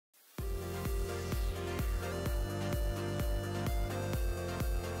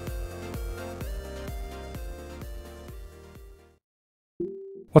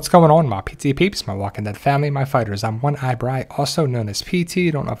What's going on, my PT peeps, my Walking Dead family, my fighters? I'm One Eye Bry, also known as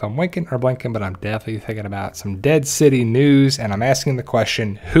PT. Don't know if I'm winking or blinking, but I'm definitely thinking about some Dead City news, and I'm asking the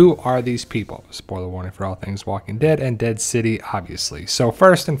question, who are these people? Spoiler warning for all things Walking Dead and Dead City, obviously. So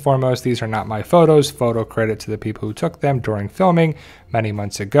first and foremost, these are not my photos. Photo credit to the people who took them during filming many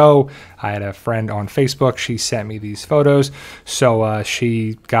months ago. I had a friend on Facebook. She sent me these photos. So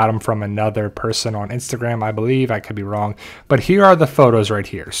she got them from another person on Instagram, I believe. I could be wrong. But here are the photos right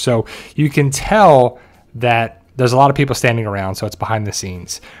here. So you can tell that there's a lot of people standing around, so it's behind the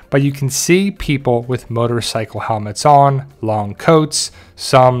scenes. But you can see people with motorcycle helmets on, long coats.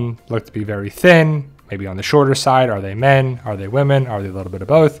 Some look to be very thin, maybe on the shorter side. Are they men? Are they women? Are they a little bit of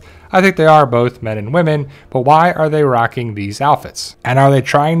both? I think they are both men and women, but why are they rocking these outfits? And are they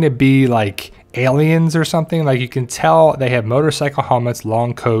trying to be like aliens or something? Like, you can tell they have motorcycle helmets,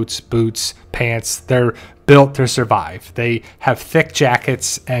 long coats, boots, pants. They're built to survive. They have thick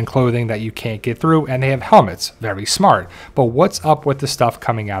jackets and clothing that you can't get through, and they have helmets. Very smart. But what's up with the stuff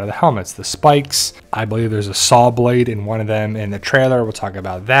coming out of the helmets? The spikes. I believe there's a saw blade in one of them in the trailer. We'll talk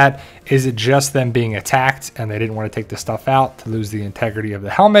about that. Is it just them being attacked and they didn't want to take the stuff out to lose the integrity of the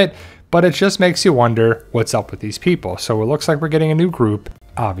helmet? But it just makes you wonder what's up with these people. So it looks like we're getting a new group,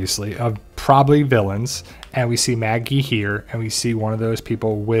 obviously, of probably villains. And we see Maggie here, and we see one of those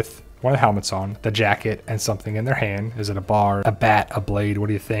people with one of the helmets on, the jacket, and something in their hand. Is it a bar, a bat, a blade? What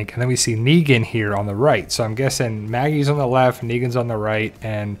do you think? And then we see Negan here on the right. So I'm guessing Maggie's on the left, Negan's on the right,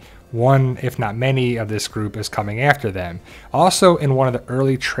 and one, if not many, of this group is coming after them. Also, in one of the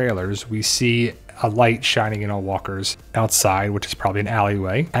early trailers, we see a light shining in on walkers outside, which is probably an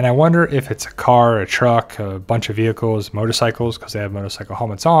alleyway. And I wonder if it's a car, a truck, a bunch of vehicles, motorcycles, because they have motorcycle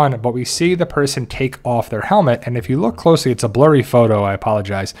helmets on. But we see the person take off their helmet, and if you look closely, it's a blurry photo, I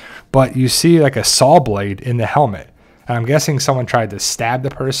apologize, but you see like a saw blade in the helmet. And I'm guessing someone tried to stab the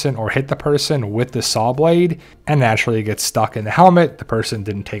person or hit the person with the saw blade, and naturally it gets stuck in the helmet. The person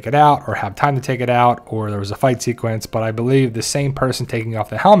didn't take it out or have time to take it out, or there was a fight sequence. But I believe the same person taking off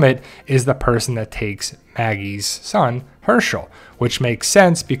the helmet is the person that takes Maggie's son, Herschel, which makes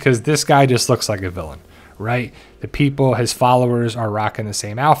sense because this guy just looks like a villain, right? The people, his followers, are rocking the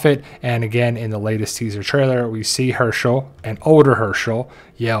same outfit. And again, in the latest teaser trailer, we see Herschel, an older Herschel,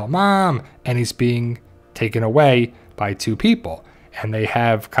 yell, "Mom!" and he's being taken away by two people, and they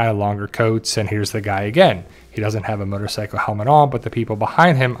have kind of longer coats. And here's the guy again. He doesn't have a motorcycle helmet on, but the people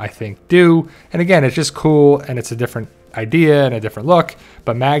behind him, I think, do. And again, it's just cool, and it's a different idea and a different look.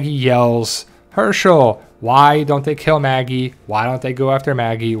 But Maggie yells, "Herschel!" Why don't they kill Maggie? Why don't they go after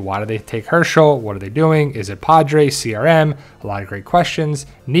Maggie? Why do they take Herschel? What are they doing? Is it Padre, CRM? A lot of great questions.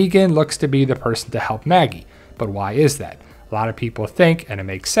 Negan looks to be the person to help Maggie, but why is that? A lot of people think, and it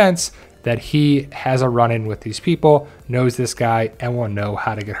makes sense, that he has a run-in with these people, knows this guy, and will know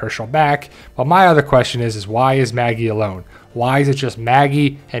how to get Herschel back. But my other question is why is Maggie alone? Why is it just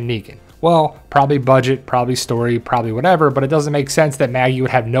Maggie and Negan? Well, probably budget, probably story, probably whatever, but it doesn't make sense that Maggie would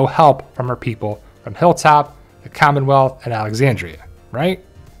have no help from her people from Hilltop, the Commonwealth, and Alexandria, right?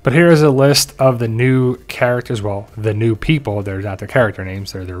 But here is a list of the new characters, well, the new people. They're not their character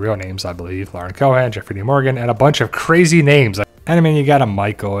names, they're their real names, I believe. Lauren Cohan, Jeffrey D. Morgan, and a bunch of crazy names. And I mean, you got a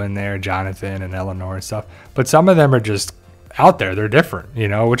Michael in there, Jonathan and Eleanor and stuff, but some of them are just out there. They're different, you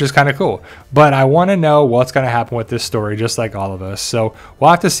know, which is kind of cool. But I want to know what's going to happen with this story, just like all of us. So we'll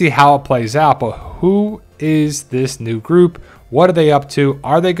have to see how it plays out. But who is this new group? What are they up to?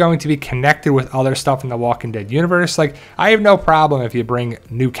 Are they going to be connected with other stuff in the Walking Dead universe? Like, I have no problem if you bring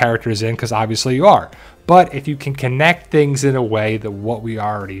new characters in, because obviously you are. But if you can connect things in a way that what we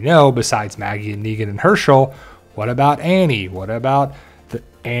already know, besides Maggie and Negan and Herschel, what about Annie? What about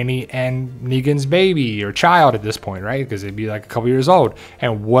Annie and Negan's baby or child at this point, right? Because it'd be like a couple years old.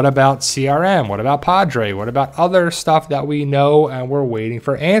 And what about CRM? What about Padre? What about other stuff that we know and we're waiting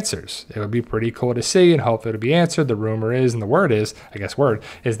for answers? It would be pretty cool to see, and hope it'll be answered. The rumor is, and the word is, I guess word,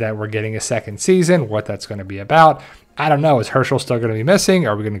 is that we're getting a second season. What that's going to be about, I don't know. Is Herschel still going to be missing?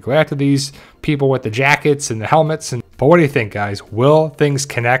 Are we going to go after these people with the jackets and the helmets? But what do you think, guys? Will things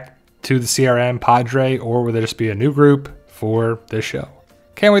connect to the CRM, Padre, or will there just be a new group for this show?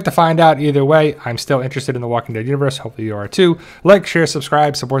 Can't wait to find out. Either way, I'm still interested in the Walking Dead universe. Hopefully you are too. Like, share,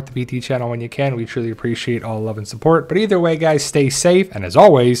 subscribe, support the PT channel when you can. We truly appreciate all love and support. But either way, guys, stay safe. And as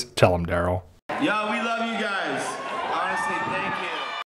always, tell them Daryl. Yo, we love you.